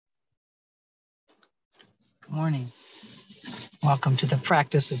Morning. Welcome to the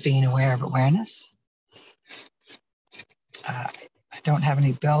practice of being aware of awareness. I don't have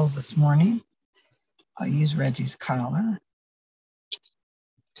any bells this morning. I'll use Reggie's collar.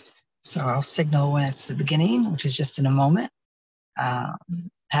 So I'll signal when it's the beginning, which is just in a moment,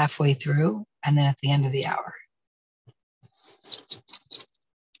 halfway through, and then at the end of the hour.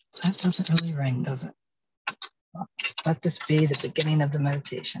 That doesn't really ring, does it? Let this be the beginning of the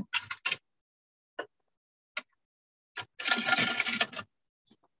meditation.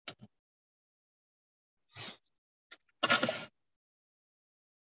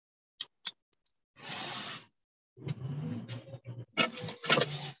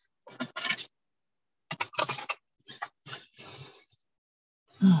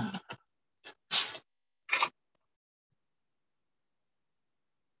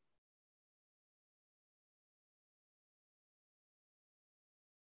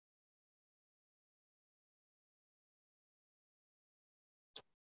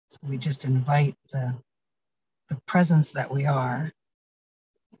 So we just invite the presence that we are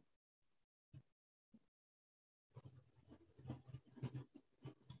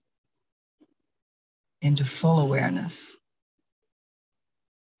into full awareness,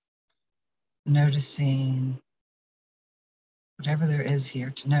 noticing whatever there is here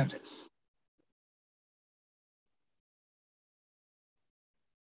to notice.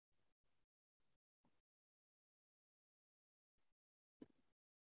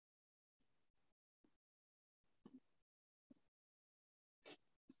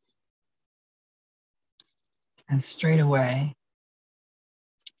 And straight away,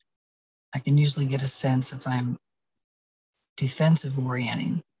 I can usually get a sense if I'm defensive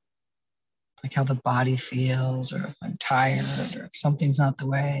orienting, like how the body feels, or if I'm tired, or if something's not the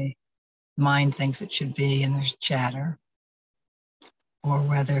way mind thinks it should be and there's chatter, or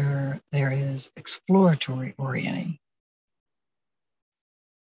whether there is exploratory orienting.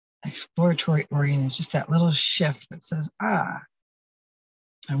 Exploratory orienting is just that little shift that says, I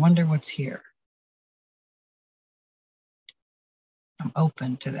wonder what's here. I'm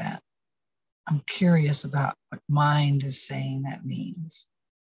open to that. I'm curious about what mind is saying that means.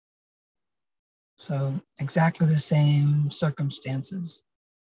 So exactly the same circumstances,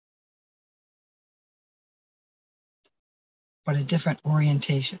 but a different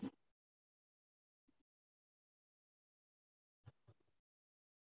orientation.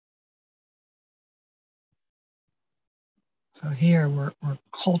 So here we're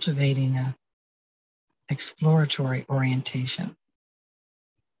cultivating an exploratory orientation,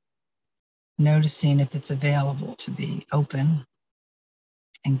 noticing if it's available to be open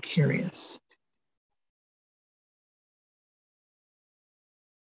and curious.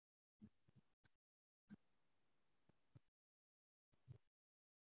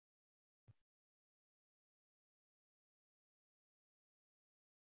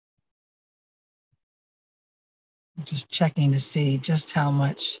 Just checking to see just how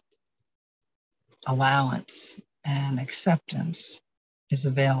much allowance and acceptance is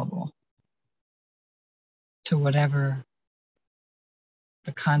available to whatever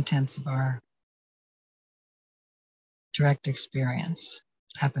the contents of our direct experience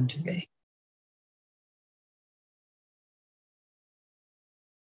happen to be.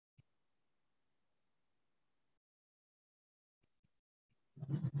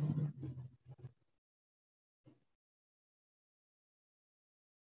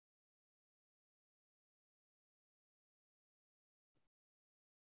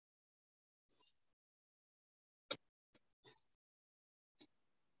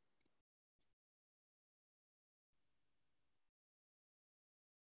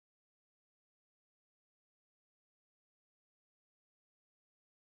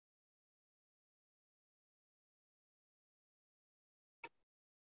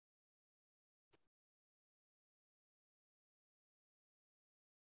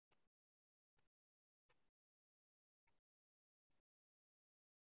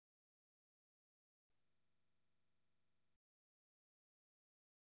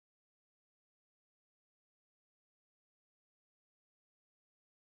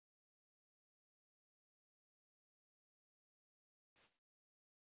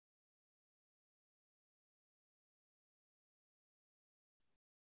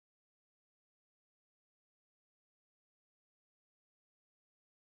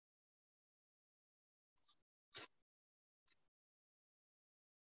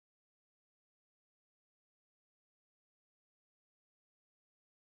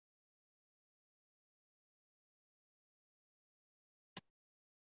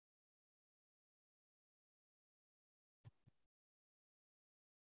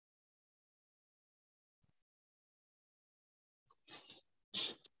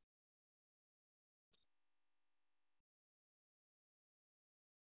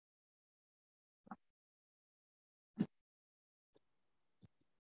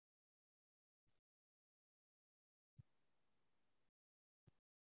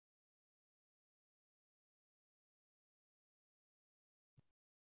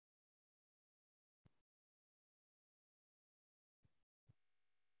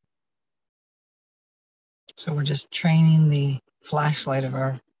 So we're just training the flashlight of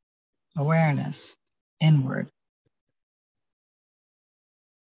our awareness inward.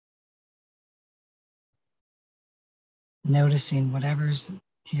 Noticing whatever's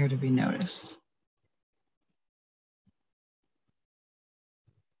here to be noticed.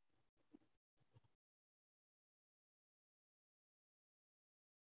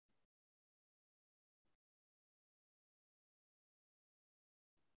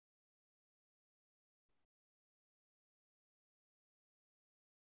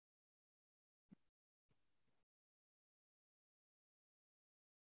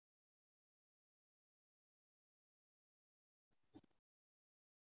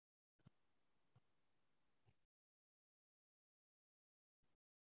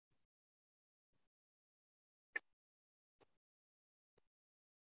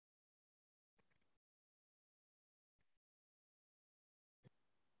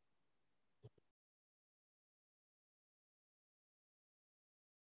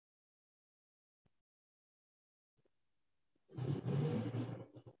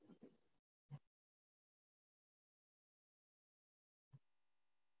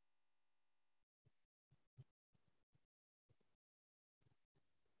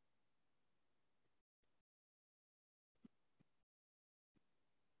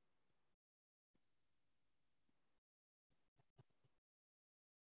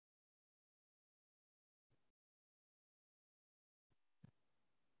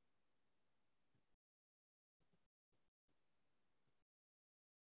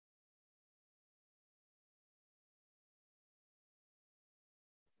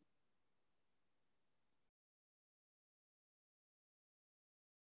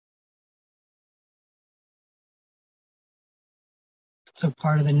 So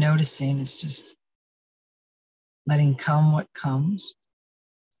part of the noticing is just letting come what comes,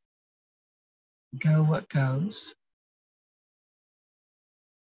 go what goes.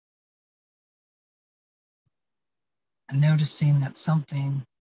 And noticing that something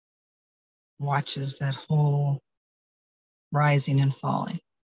watches that whole rising and falling.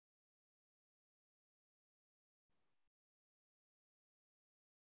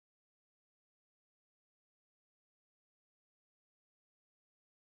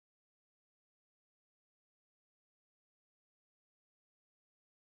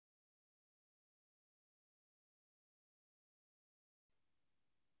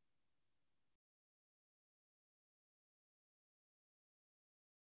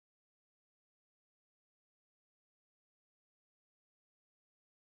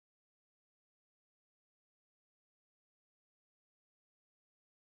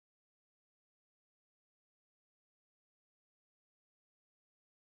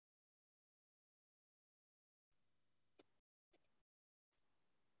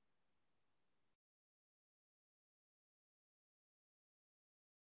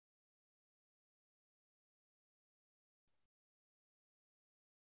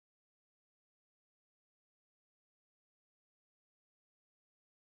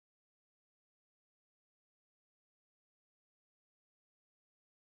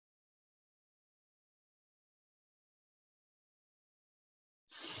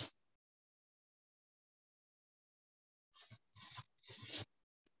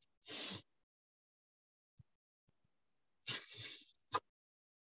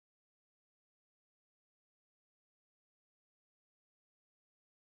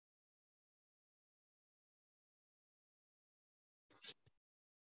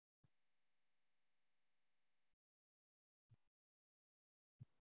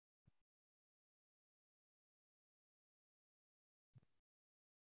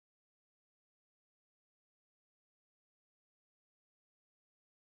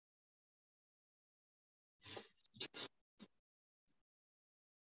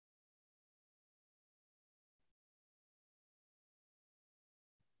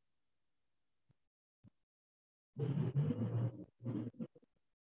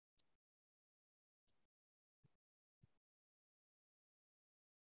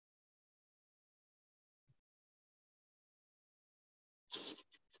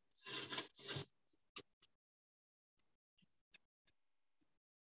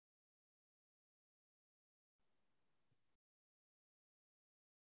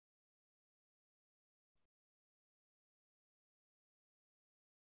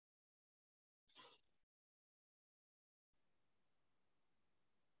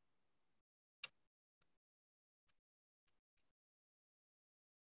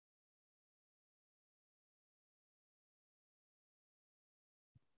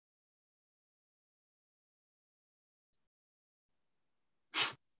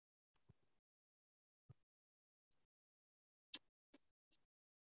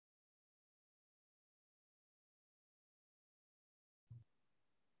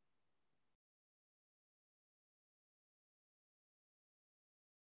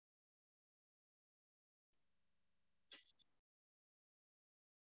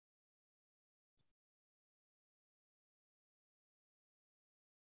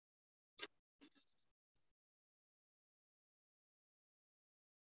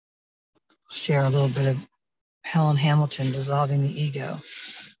 share a little bit of Helen Hamilton, Dissolving the Ego,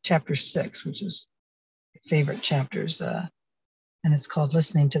 chapter 6, which is my favorite chapters, and it's called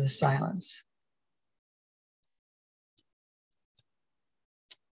Listening to the Silence.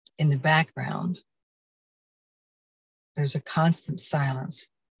 In the background, there's a constant silence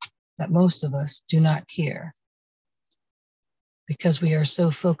that most of us do not hear because we are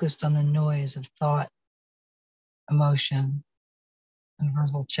so focused on the noise of thought, emotion, and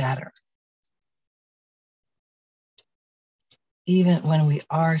verbal chatter. Even when we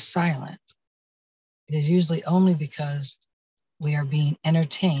are silent, it is usually only because we are being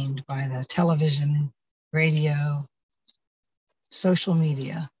entertained by the television, radio, social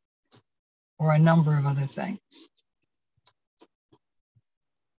media, or a number of other things.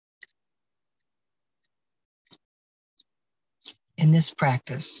 In this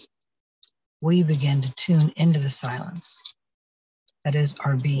practice, we begin to tune into the silence that is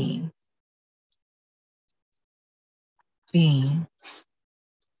our being. Being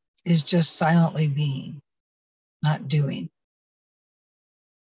is just silently being, not doing.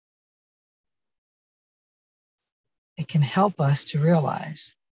 It can help us to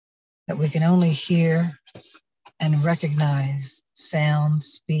realize that we can only hear and recognize sound,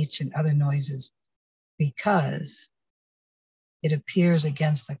 speech, and other noises because it appears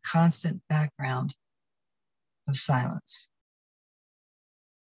against a constant background of silence.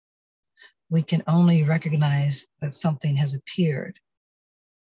 We can only recognize that something has appeared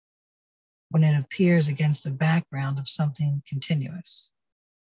when it appears against a background of something continuous.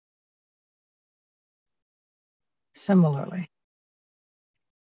 Similarly,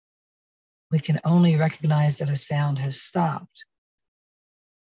 we can only recognize that a sound has stopped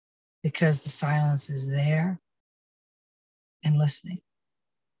because the silence is there and listening.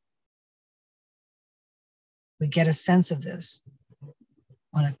 We get a sense of this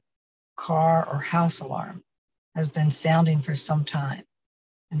when a car or house alarm has been sounding for some time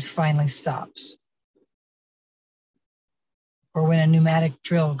and finally stops. Or when a pneumatic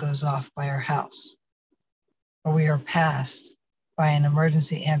drill goes off by our house, or we are passed by an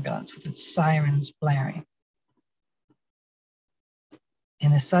emergency ambulance with its sirens blaring.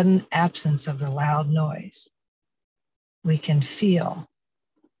 In the sudden absence of the loud noise, we can feel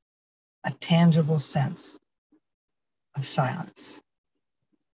a tangible sense of silence.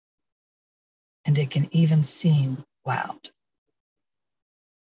 And it can even seem loud.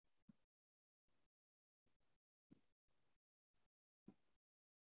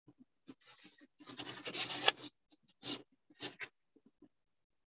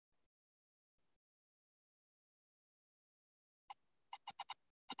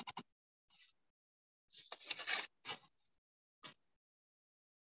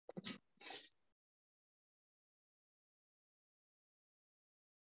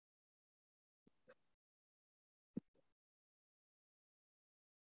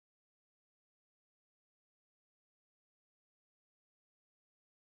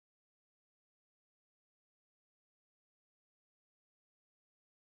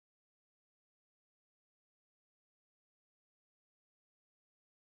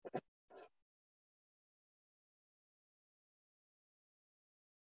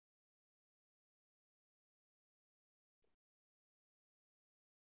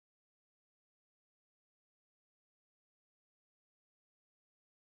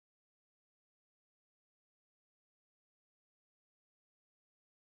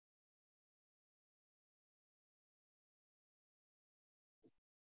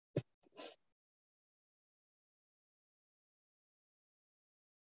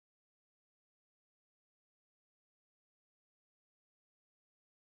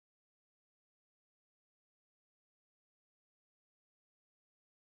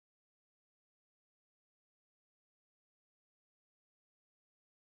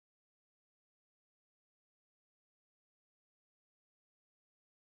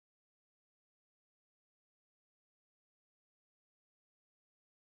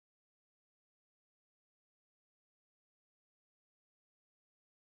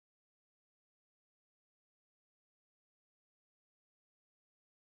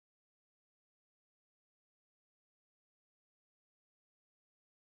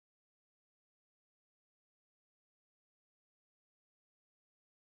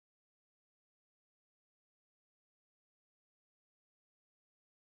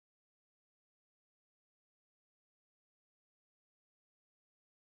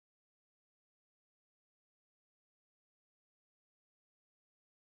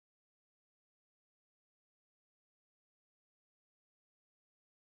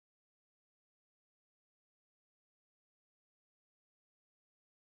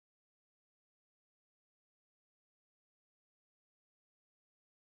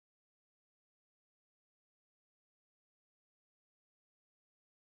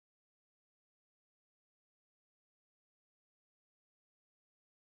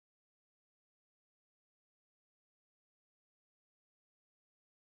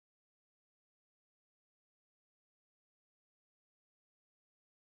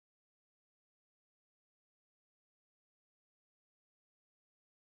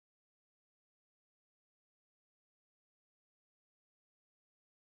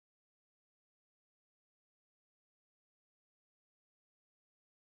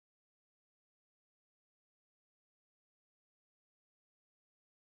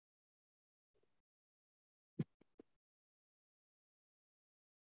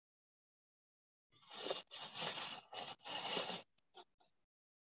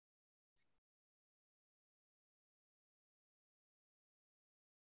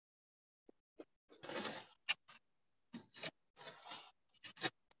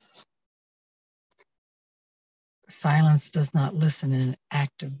 Silence does not listen in an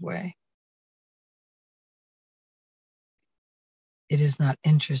active way. It is not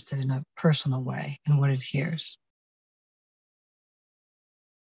interested in a personal way in what it hears.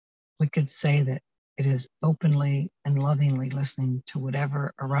 We could say that it is openly and lovingly listening to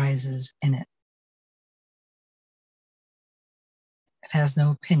whatever arises in it. It has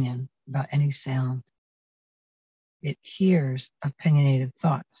no opinion about any sound. It hears opinionated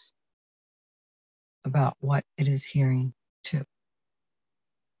thoughts about what it is hearing too.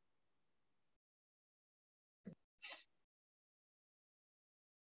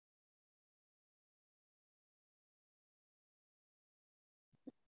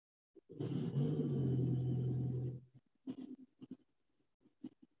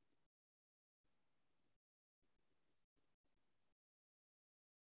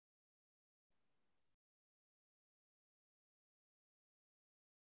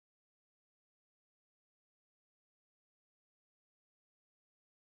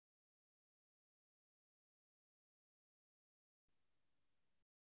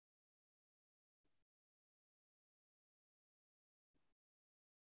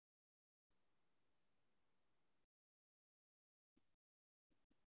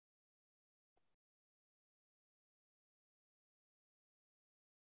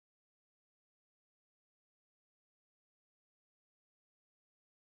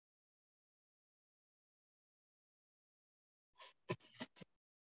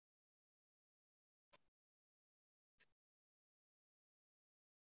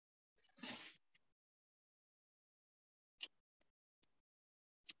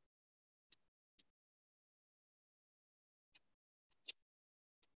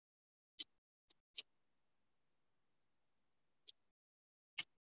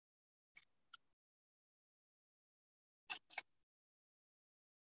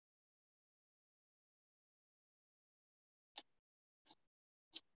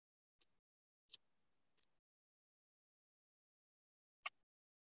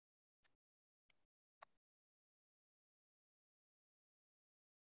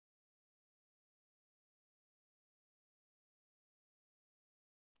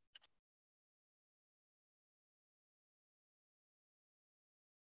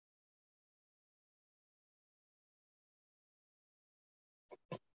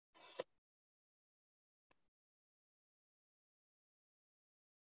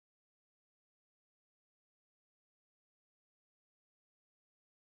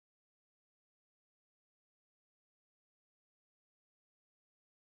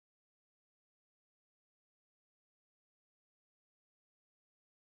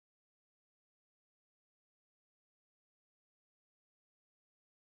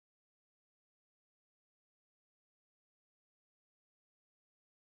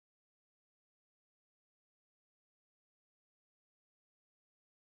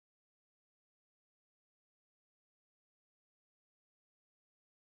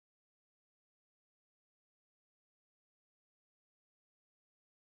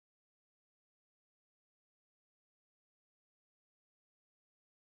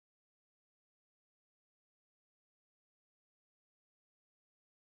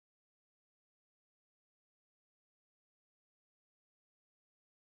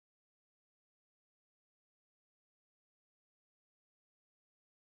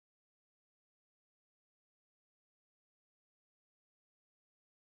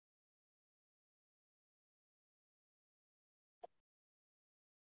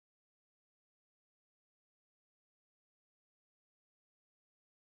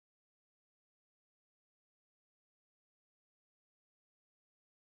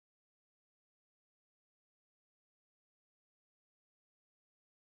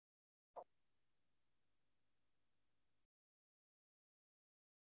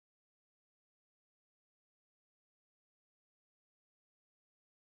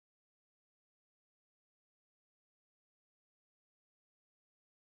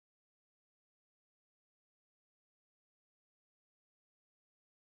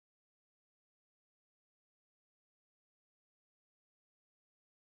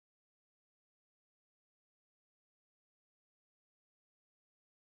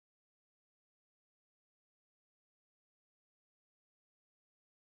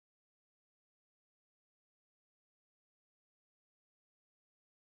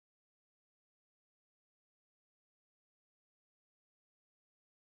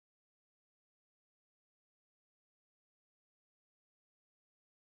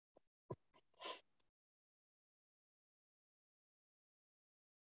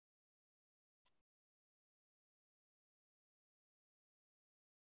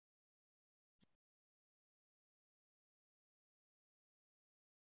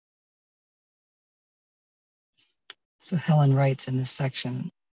 So Helen writes in this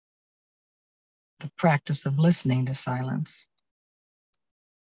section, the practice of listening to silence.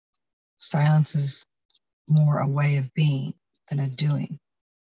 Silence is more a way of being than a doing.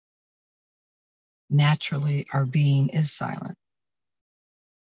 Naturally, our being is silent,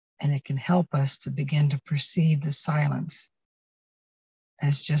 and it can help us to begin to perceive the silence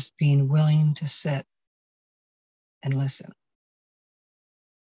as just being willing to sit and listen.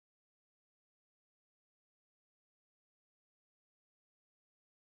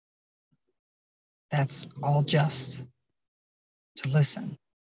 That's all, just to listen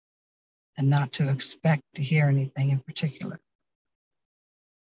and not to expect to hear anything in particular.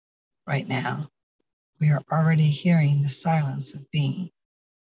 Right now, we are already hearing the silence of being,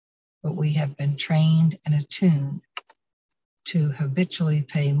 but we have been trained and attuned to habitually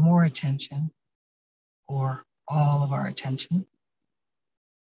pay more attention, or all of our attention,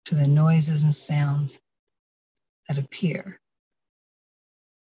 to the noises and sounds that appear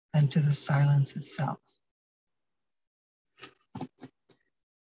than to the silence itself.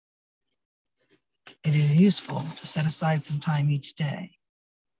 It is useful to set aside some time each day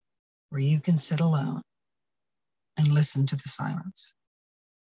where you can sit alone and listen to the silence.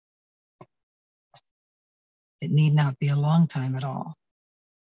 It need not be a long time at all.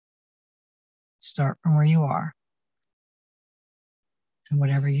 Start from where you are and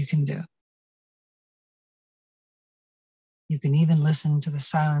whatever you can do. You can even listen to the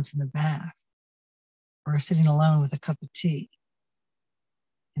silence in the bath or sitting alone with a cup of tea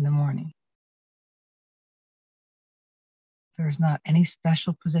in the morning. There is not any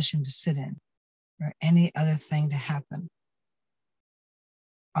special position to sit in or any other thing to happen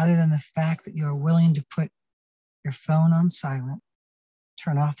other than the fact that you are willing to put your phone on silent,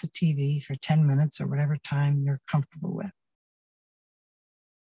 turn off the TV for 10 minutes or whatever time you're comfortable with.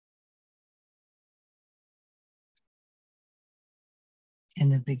 In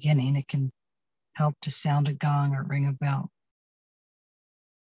the beginning, it can help to sound a gong or ring a bell.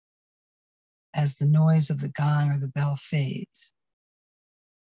 As the noise of the gong or the bell fades,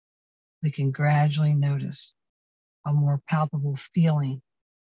 we can gradually notice a more palpable feeling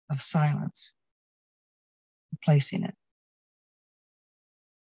of silence, replacing it.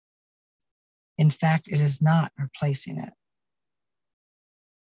 In fact, it is not replacing it.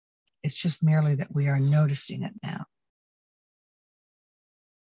 It's just merely that we are noticing it now.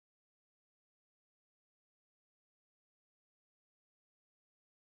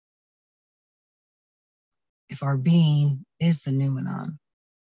 If our being is the noumenon,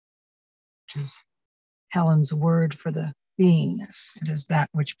 which is Helen's word for the beingness, it is that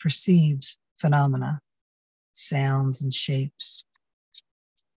which perceives phenomena, sounds and shapes,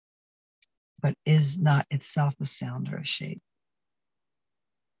 but is not itself a sound or a shape.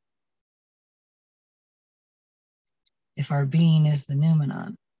 If our being is the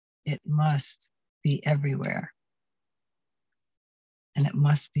noumenon, it must be everywhere, and it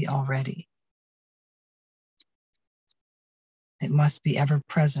must be already. It must be ever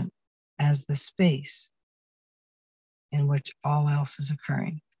present as the space in which all else is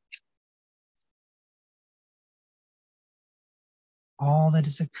occurring. All that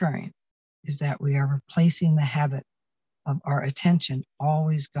is occurring is that we are replacing the habit of our attention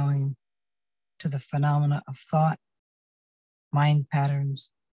always going to the phenomena of thought, mind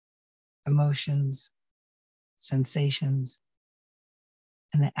patterns, emotions, sensations,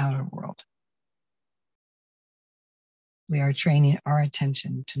 and the outer world. We are training our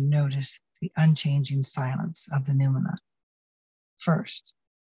attention to notice the unchanging silence of the noumena first,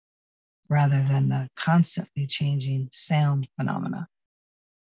 rather than the constantly changing sound phenomena.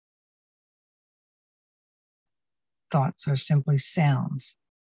 Thoughts are simply sounds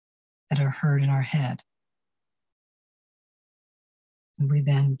that are heard in our head, and we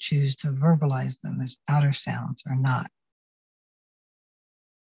then choose to verbalize them as outer sounds or not.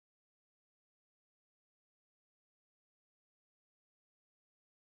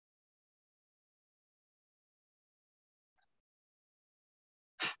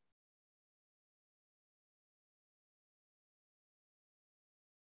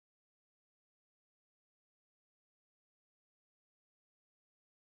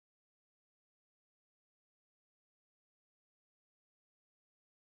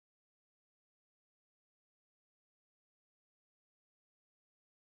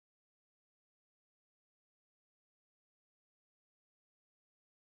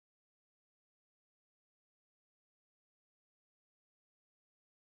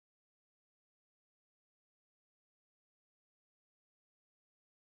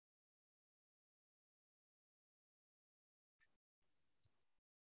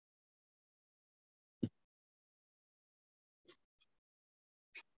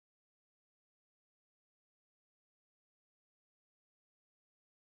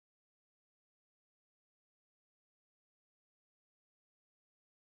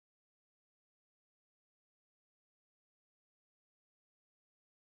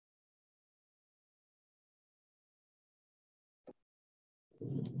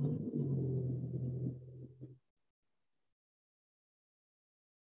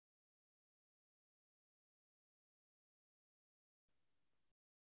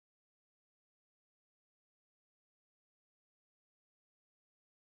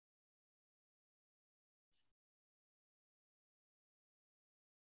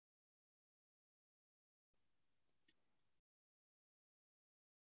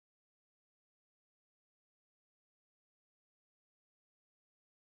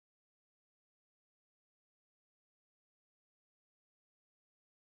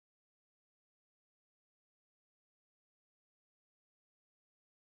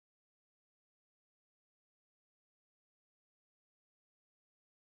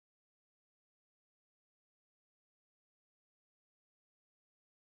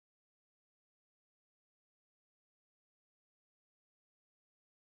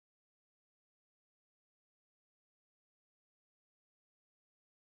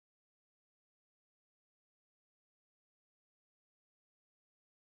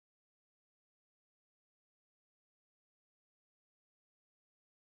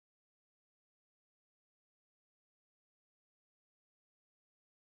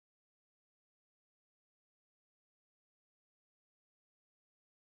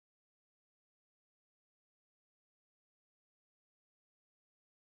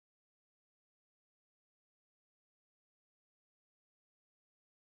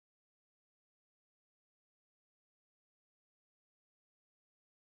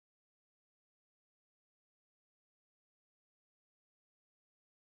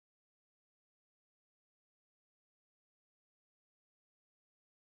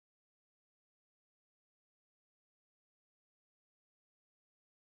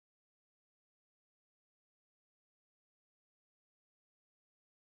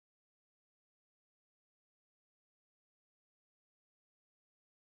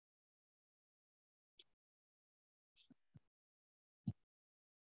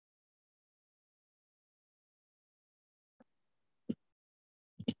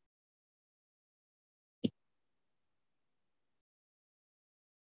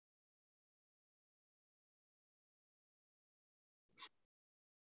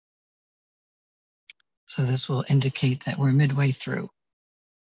 So this will indicate that we're midway through.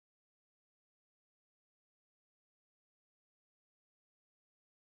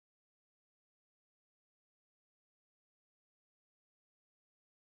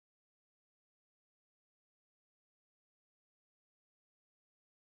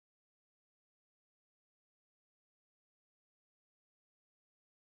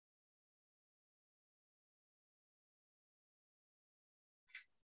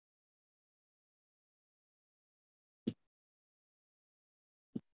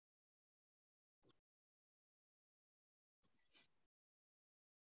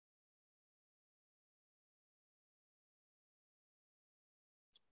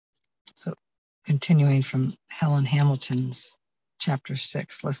 So continuing from Helen Hamilton's chapter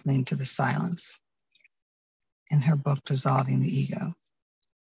 6, Listening to the Silence, in her book, Dissolving the Ego.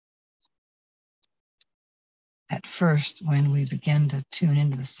 At first, when we begin to tune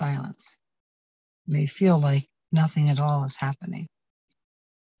into the silence, it may feel like nothing at all is happening.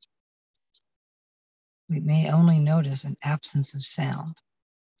 We may only notice an absence of sound.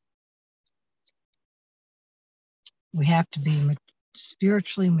 We have to be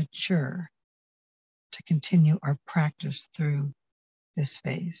spiritually mature to continue our practice through this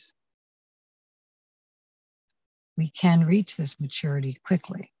phase. We can reach this maturity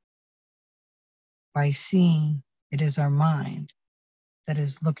quickly by seeing it is our mind that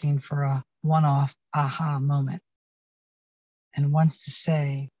is looking for a one-off aha moment and wants to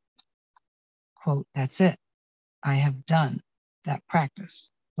say, quote, "That's it. I have done that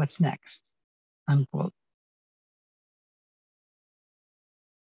practice. What's next?" Unquote.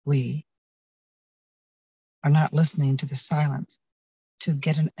 We are not listening to the silence to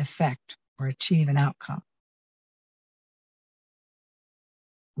get an effect or achieve an outcome.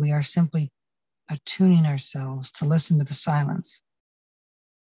 We are simply attuning ourselves to listen to the silence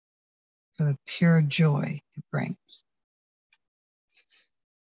for the pure joy it brings.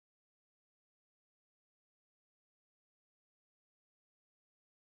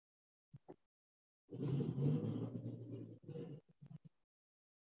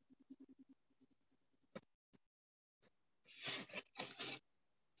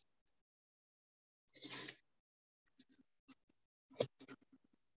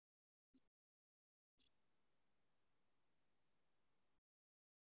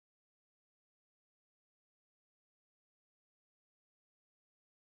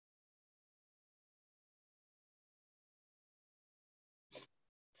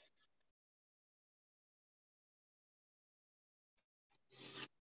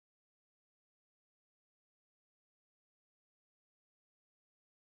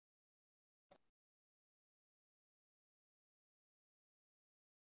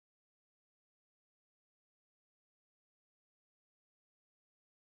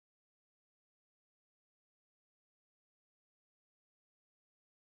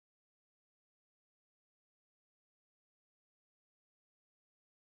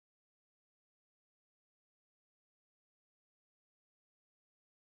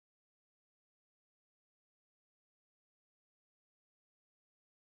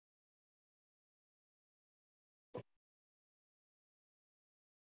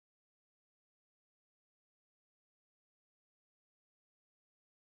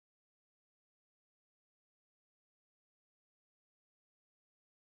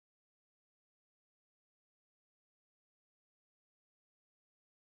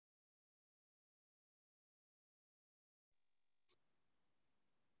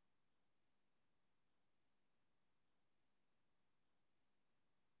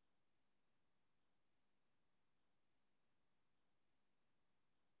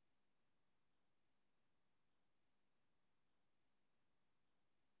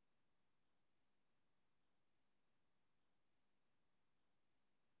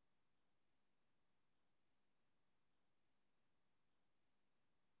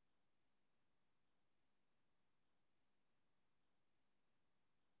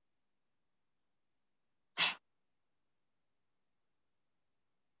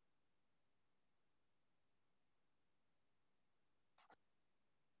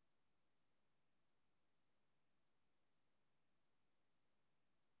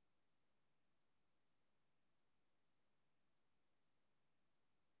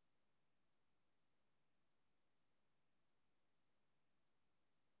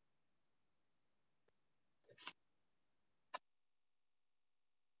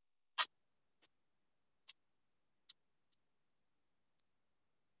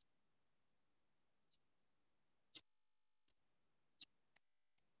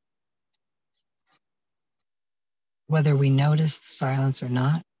 whether we notice the silence or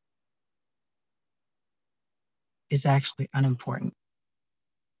not is actually unimportant.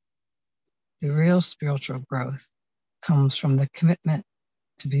 The real spiritual growth comes from the commitment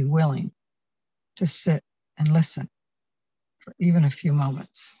to be willing to sit and listen for even a few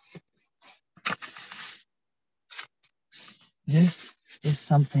moments. This is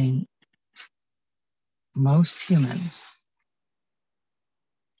something most humans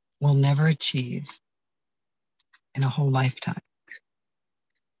will never achieve in a whole lifetime.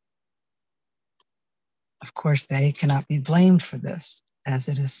 Of course, they cannot be blamed for this, as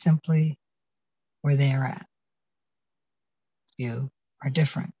it is simply where they are at. You are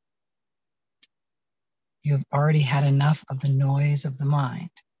different. You have already had enough of the noise of the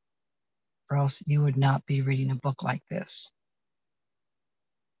mind, or else you would not be reading a book like this.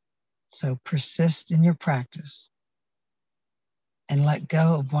 So persist in your practice and let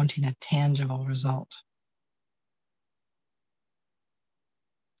go of wanting a tangible result.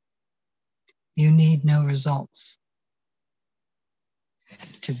 You need no results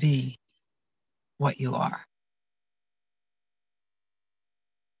to be what you are.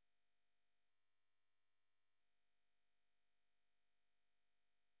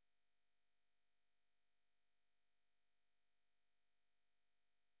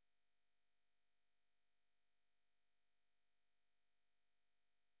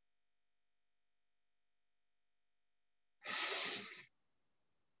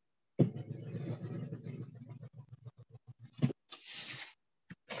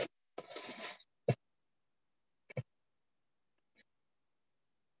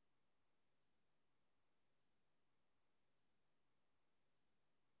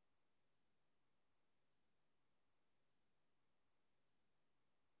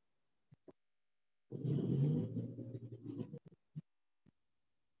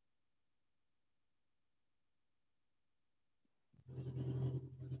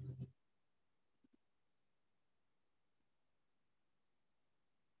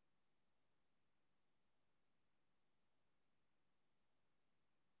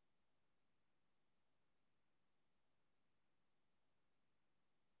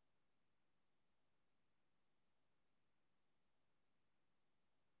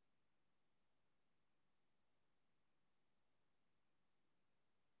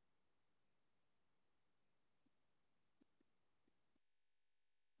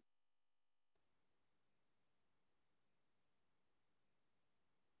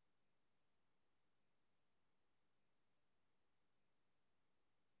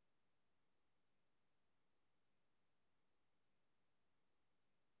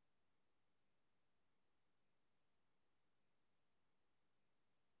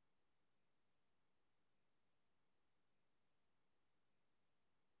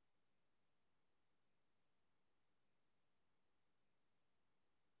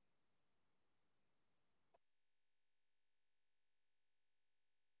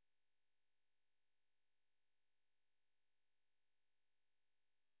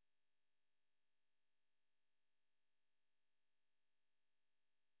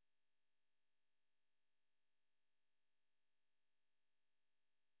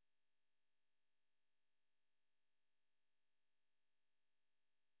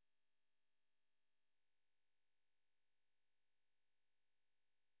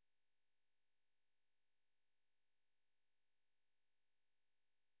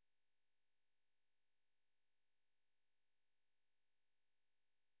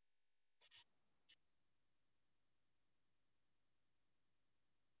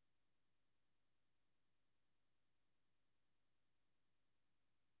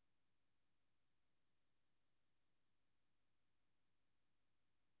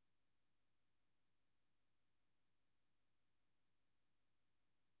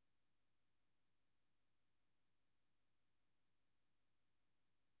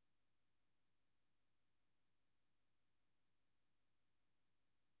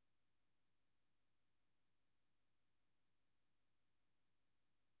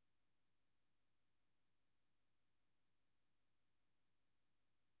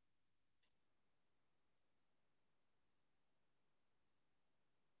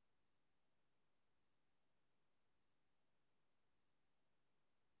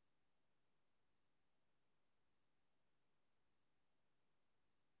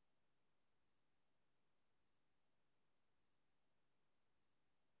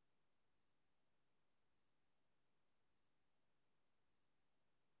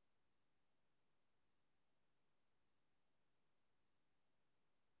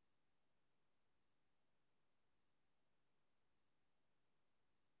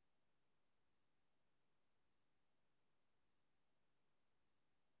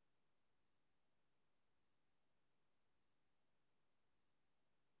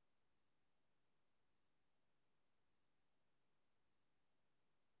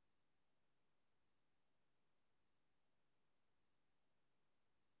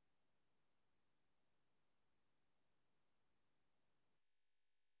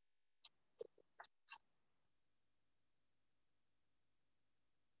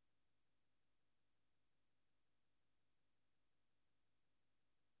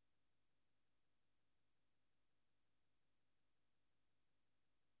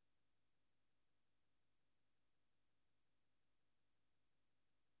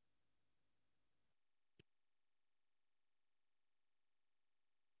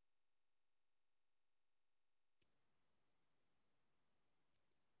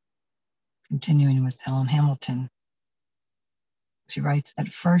 Continuing with Helen Hamilton, she writes, "At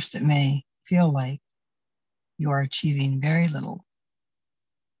first it may feel like you are achieving very little,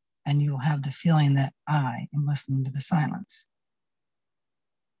 and you will have the feeling that I am listening to the silence.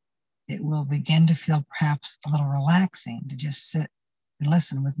 It will begin to feel perhaps a little relaxing to just sit and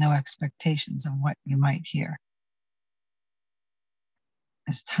listen with no expectations of what you might hear.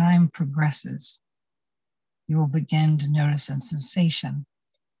 As time progresses, you will begin to notice a sensation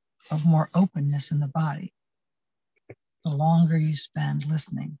of more openness in the body the longer you spend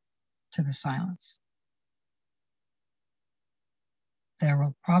listening to the silence. There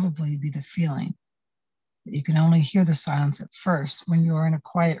will probably be the feeling that you can only hear the silence at first when you are in a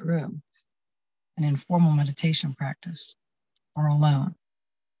quiet room, an informal meditation practice, or alone.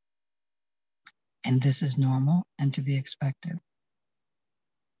 And this is normal and to be expected.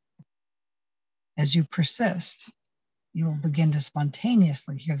 As you persist, you will begin to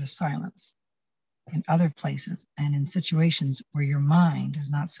spontaneously hear the silence in other places and in situations where your mind is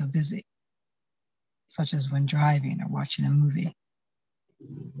not so busy, such as when driving or watching a movie.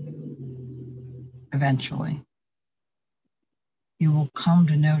 Eventually, you will come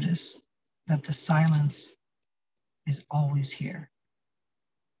to notice that the silence is always here,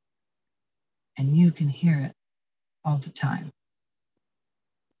 and you can hear it all the time.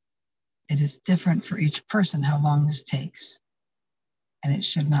 It is different for each person how long this takes, and it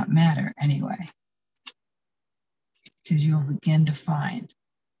should not matter anyway, because you will begin to find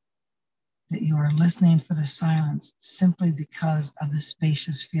that you are listening for the silence simply because of the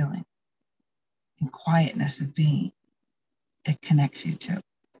spacious feeling and quietness of being it connects you to.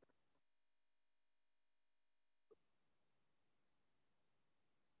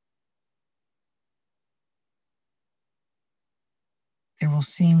 There will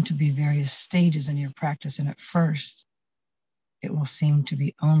seem to be various stages in your practice, and at first, it will seem to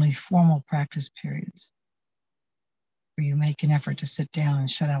be only formal practice periods where you make an effort to sit down and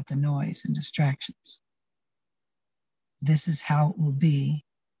shut out the noise and distractions. This is how it will be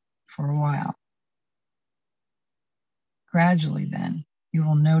for a while. Gradually, then, you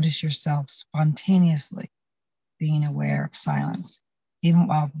will notice yourself spontaneously being aware of silence, even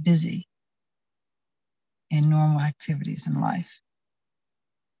while busy in normal activities in life.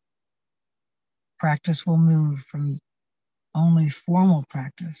 Practice will move from only formal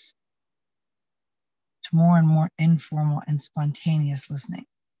practice to more and more informal and spontaneous listening.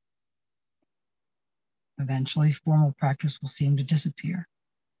 Eventually, formal practice will seem to disappear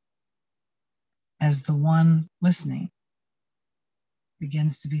as the one listening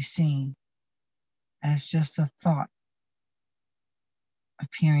begins to be seen as just a thought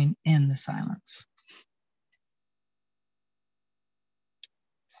appearing in the silence.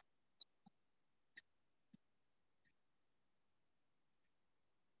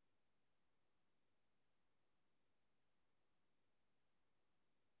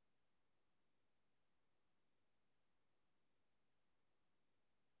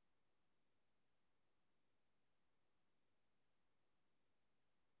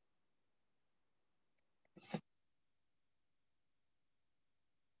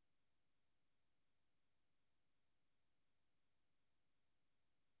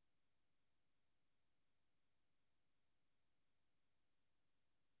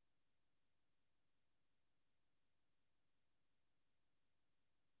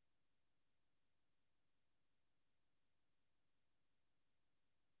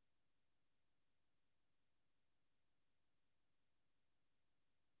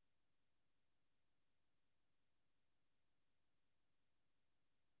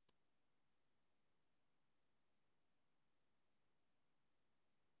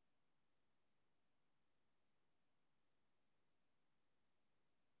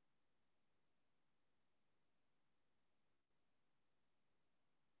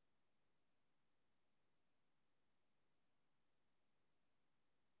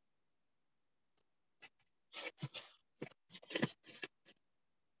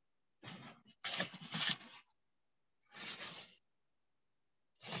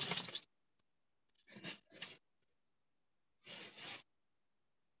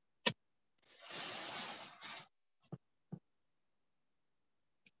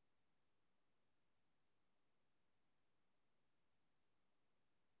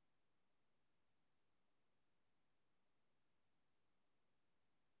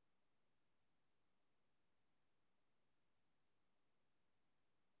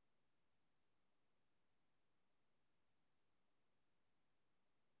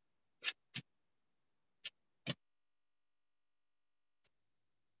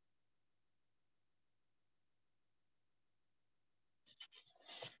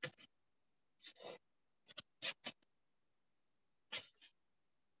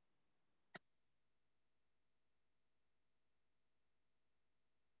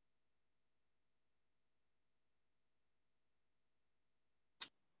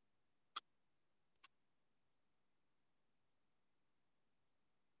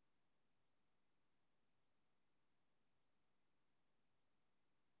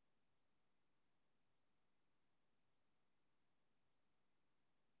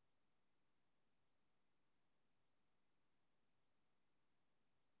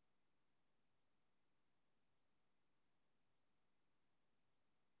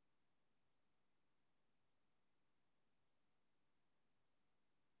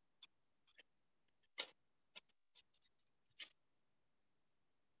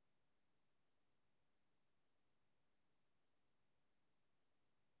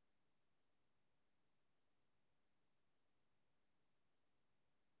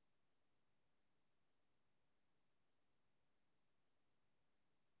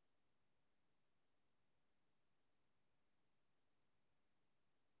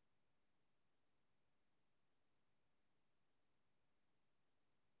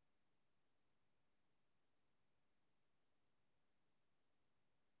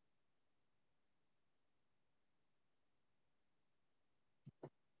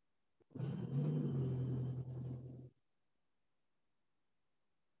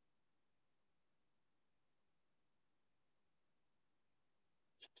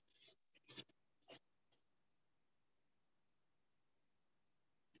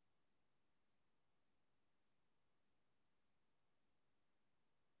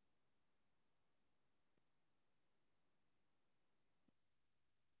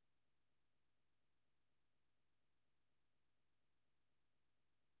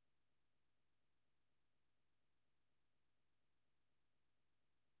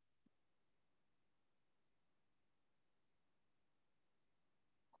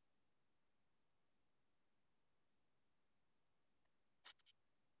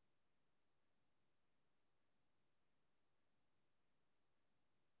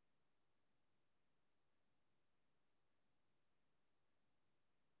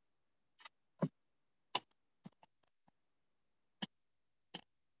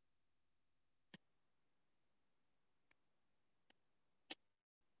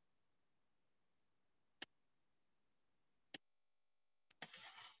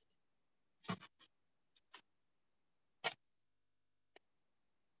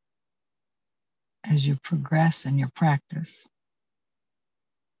 as you progress in your practice,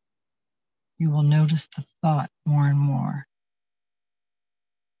 you will notice the thought more and more.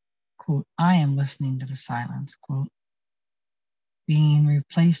 Quote, I am listening to the silence, quote, being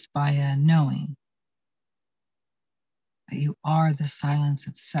replaced by a knowing that you are the silence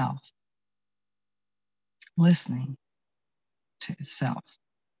itself, listening to itself.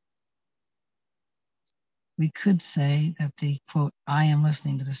 We could say that the, quote, I am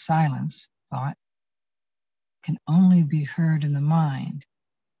listening to the silence thought can only be heard in the mind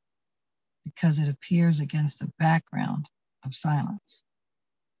because it appears against a background of silence.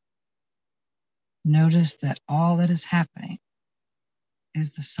 Notice that all that is happening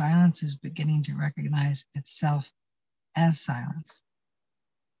is the silence is beginning to recognize itself as silence,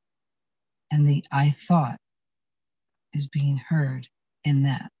 and the I thought is being heard in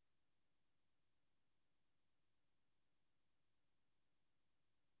that.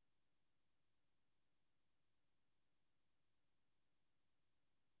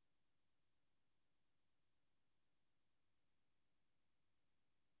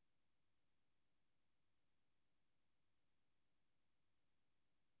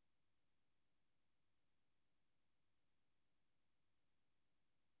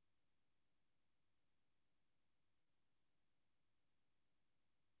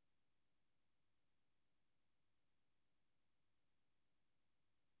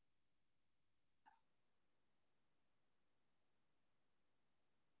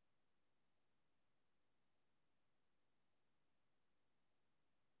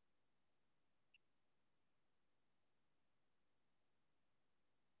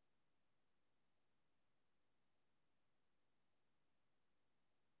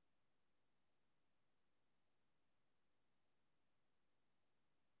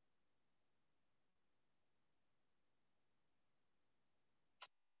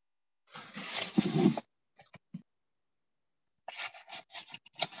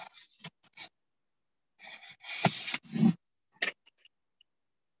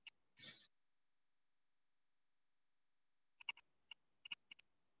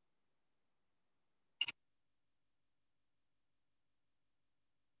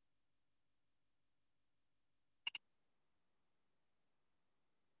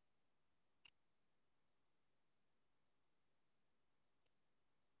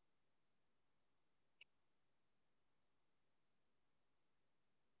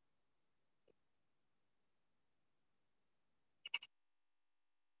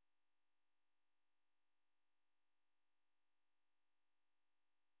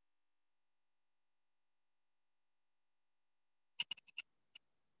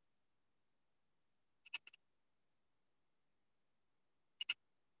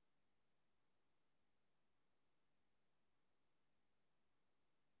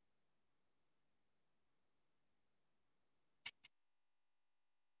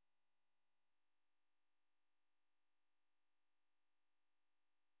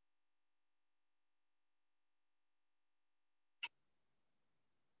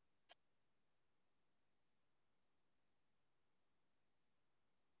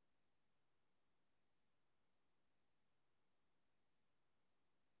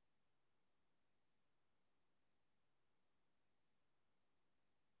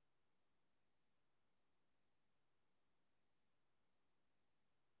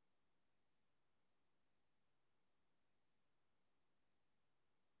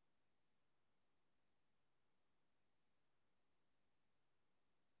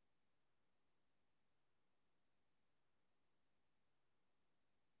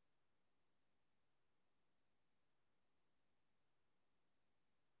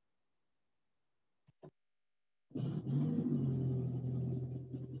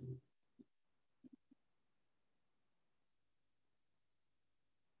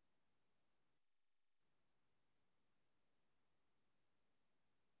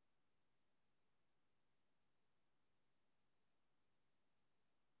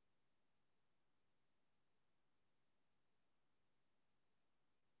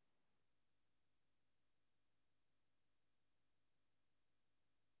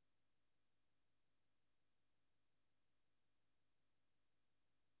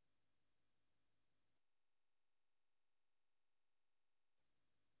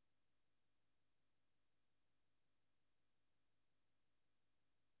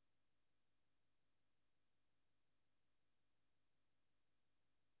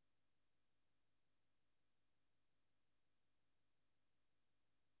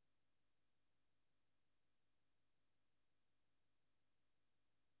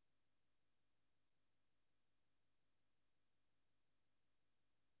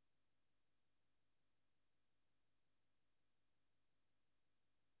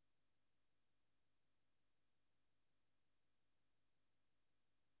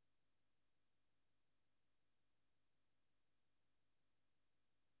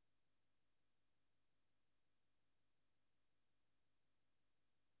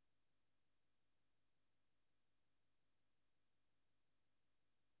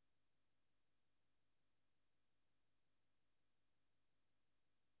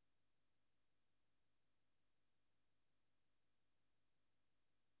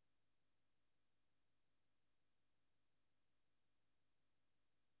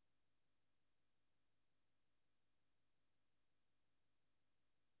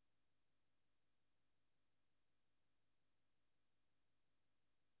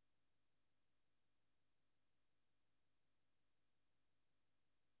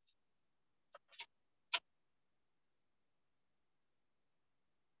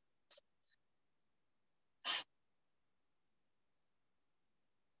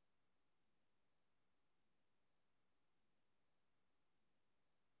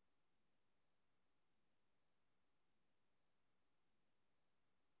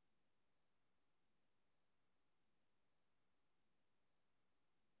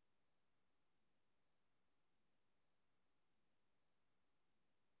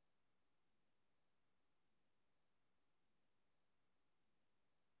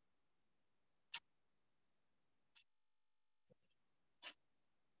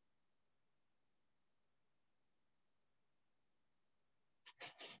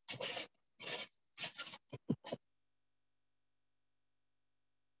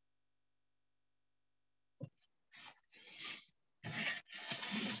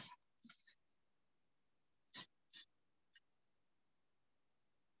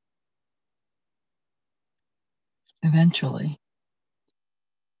 Eventually,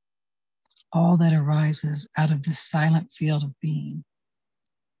 all that arises out of this silent field of being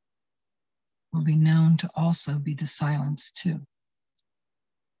will be known to also be the silence too,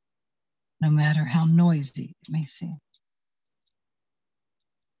 no matter how noisy it may seem.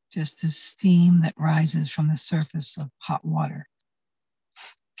 Just as steam that rises from the surface of hot water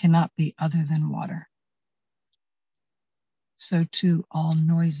cannot be other than water, so too all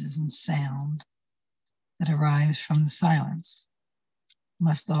noises and sound that arise from the silence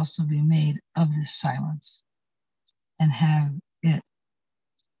must also be made of this silence and have it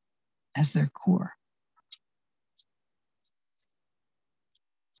as their core.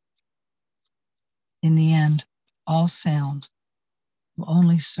 In the end, all sound will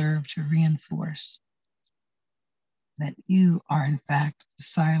only serve to reinforce that you are in fact the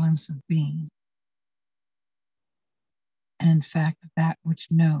silence of being, and in fact that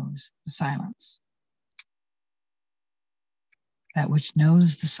which knows the silence. That which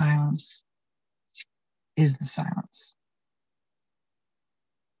knows the silence is the silence.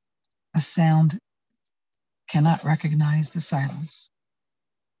 A sound cannot recognize the silence,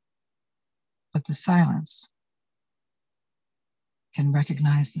 but the silence can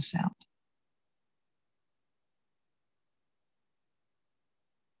recognize the sound.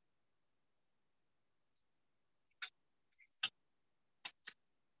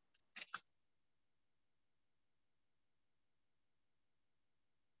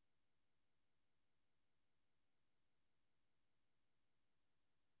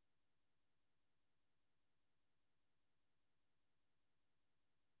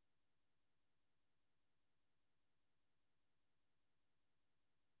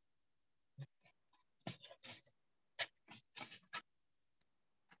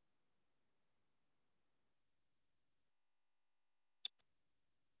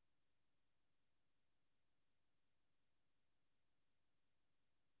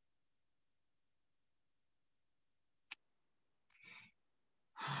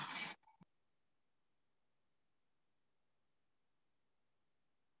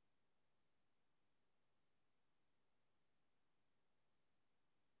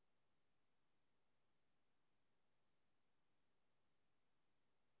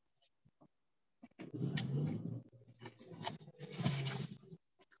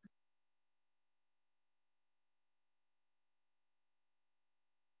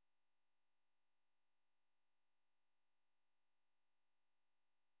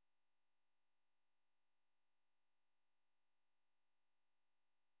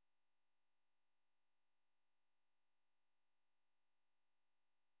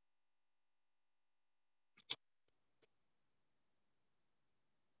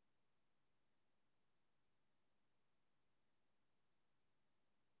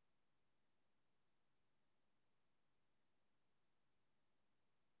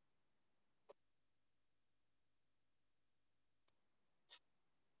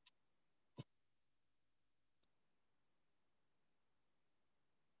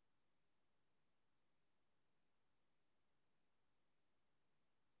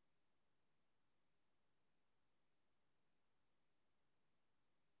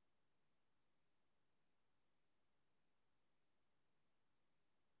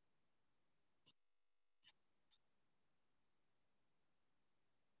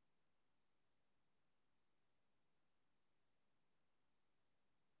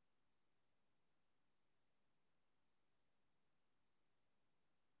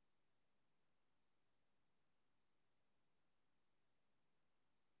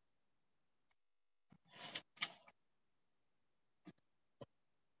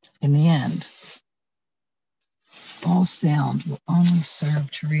 In the end, all sound will only serve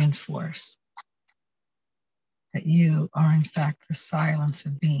to reinforce that you are in fact the silence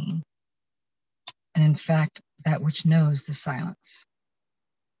of being, and in fact that which knows the silence.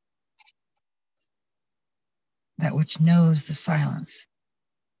 That which knows the silence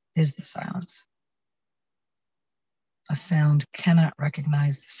is the silence. A sound cannot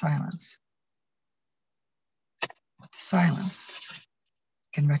recognize the silence, but the silence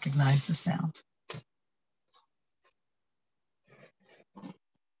can recognize the sound.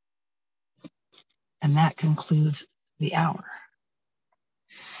 And that concludes the hour.